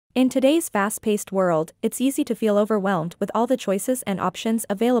In today's fast-paced world, it's easy to feel overwhelmed with all the choices and options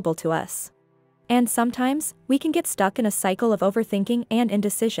available to us. And sometimes, we can get stuck in a cycle of overthinking and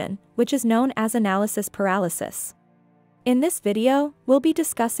indecision, which is known as analysis paralysis. In this video, we'll be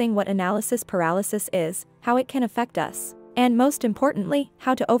discussing what analysis paralysis is, how it can affect us, and most importantly,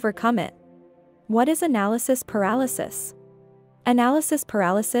 how to overcome it. What is analysis paralysis? Analysis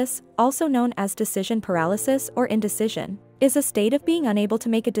paralysis, also known as decision paralysis or indecision, is a state of being unable to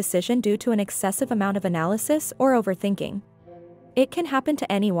make a decision due to an excessive amount of analysis or overthinking. It can happen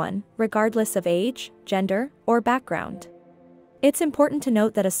to anyone, regardless of age, gender, or background. It's important to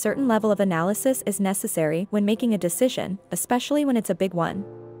note that a certain level of analysis is necessary when making a decision, especially when it's a big one.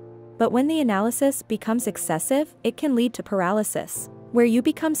 But when the analysis becomes excessive, it can lead to paralysis, where you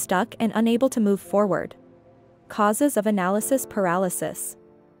become stuck and unable to move forward. Causes of analysis paralysis.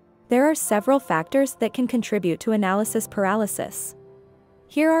 There are several factors that can contribute to analysis paralysis.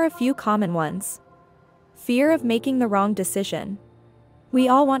 Here are a few common ones. Fear of making the wrong decision. We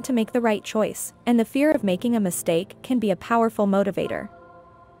all want to make the right choice, and the fear of making a mistake can be a powerful motivator.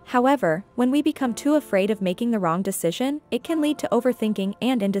 However, when we become too afraid of making the wrong decision, it can lead to overthinking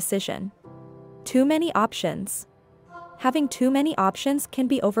and indecision. Too many options. Having too many options can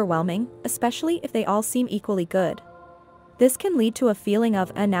be overwhelming, especially if they all seem equally good. This can lead to a feeling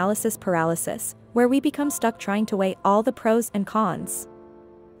of analysis paralysis, where we become stuck trying to weigh all the pros and cons.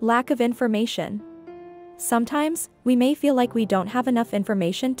 Lack of information. Sometimes, we may feel like we don't have enough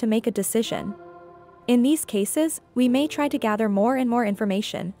information to make a decision. In these cases, we may try to gather more and more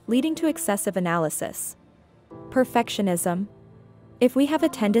information, leading to excessive analysis. Perfectionism. If we have a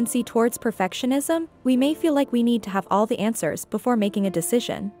tendency towards perfectionism, we may feel like we need to have all the answers before making a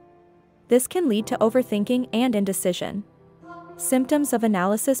decision. This can lead to overthinking and indecision. Symptoms of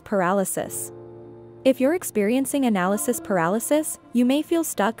analysis paralysis. If you're experiencing analysis paralysis, you may feel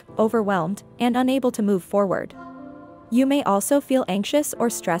stuck, overwhelmed, and unable to move forward. You may also feel anxious or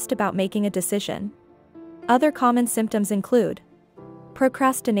stressed about making a decision. Other common symptoms include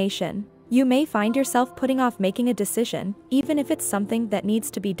procrastination. You may find yourself putting off making a decision, even if it's something that needs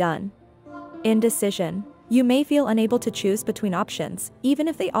to be done. Indecision. You may feel unable to choose between options, even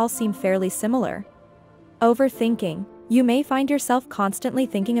if they all seem fairly similar. Overthinking. You may find yourself constantly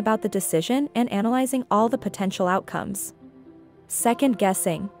thinking about the decision and analyzing all the potential outcomes. Second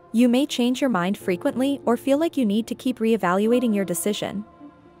guessing. You may change your mind frequently or feel like you need to keep reevaluating your decision.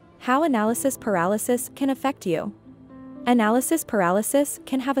 How analysis paralysis can affect you. Analysis paralysis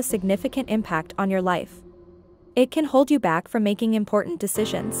can have a significant impact on your life. It can hold you back from making important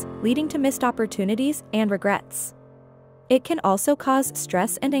decisions, leading to missed opportunities and regrets. It can also cause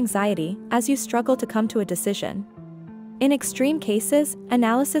stress and anxiety as you struggle to come to a decision. In extreme cases,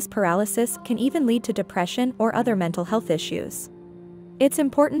 analysis paralysis can even lead to depression or other mental health issues. It's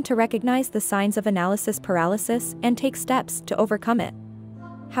important to recognize the signs of analysis paralysis and take steps to overcome it.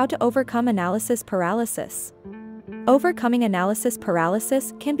 How to overcome analysis paralysis. Overcoming analysis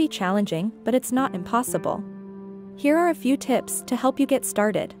paralysis can be challenging, but it's not impossible. Here are a few tips to help you get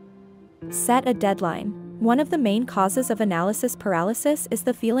started. Set a deadline. One of the main causes of analysis paralysis is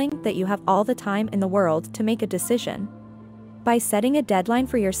the feeling that you have all the time in the world to make a decision. By setting a deadline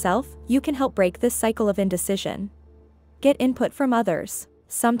for yourself, you can help break this cycle of indecision. Get input from others.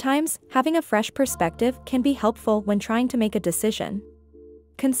 Sometimes, having a fresh perspective can be helpful when trying to make a decision.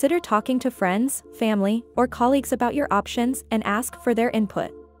 Consider talking to friends, family, or colleagues about your options and ask for their input.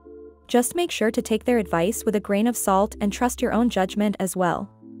 Just make sure to take their advice with a grain of salt and trust your own judgment as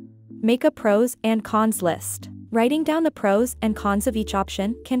well. Make a pros and cons list. Writing down the pros and cons of each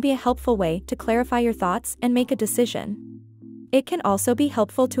option can be a helpful way to clarify your thoughts and make a decision. It can also be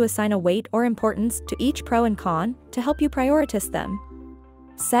helpful to assign a weight or importance to each pro and con to help you prioritize them.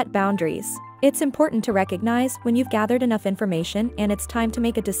 Set boundaries. It's important to recognize when you've gathered enough information and it's time to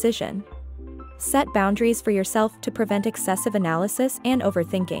make a decision. Set boundaries for yourself to prevent excessive analysis and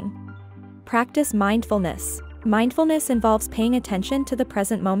overthinking. Practice mindfulness. Mindfulness involves paying attention to the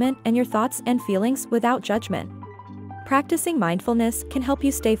present moment and your thoughts and feelings without judgment. Practicing mindfulness can help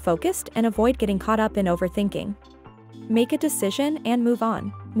you stay focused and avoid getting caught up in overthinking. Make a decision and move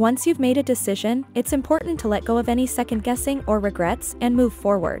on. Once you've made a decision, it's important to let go of any second guessing or regrets and move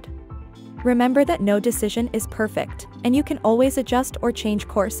forward. Remember that no decision is perfect, and you can always adjust or change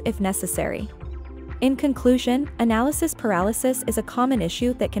course if necessary. In conclusion, analysis paralysis is a common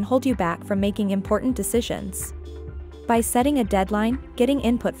issue that can hold you back from making important decisions. By setting a deadline, getting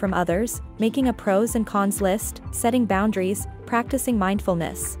input from others, making a pros and cons list, setting boundaries, practicing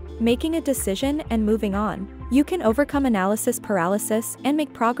mindfulness, making a decision and moving on, you can overcome analysis paralysis and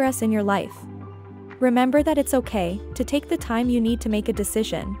make progress in your life. Remember that it's okay to take the time you need to make a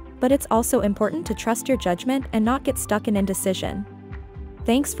decision, but it's also important to trust your judgment and not get stuck in indecision.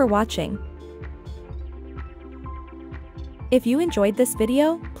 Thanks for watching. If you enjoyed this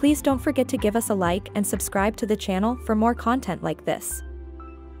video, please don't forget to give us a like and subscribe to the channel for more content like this.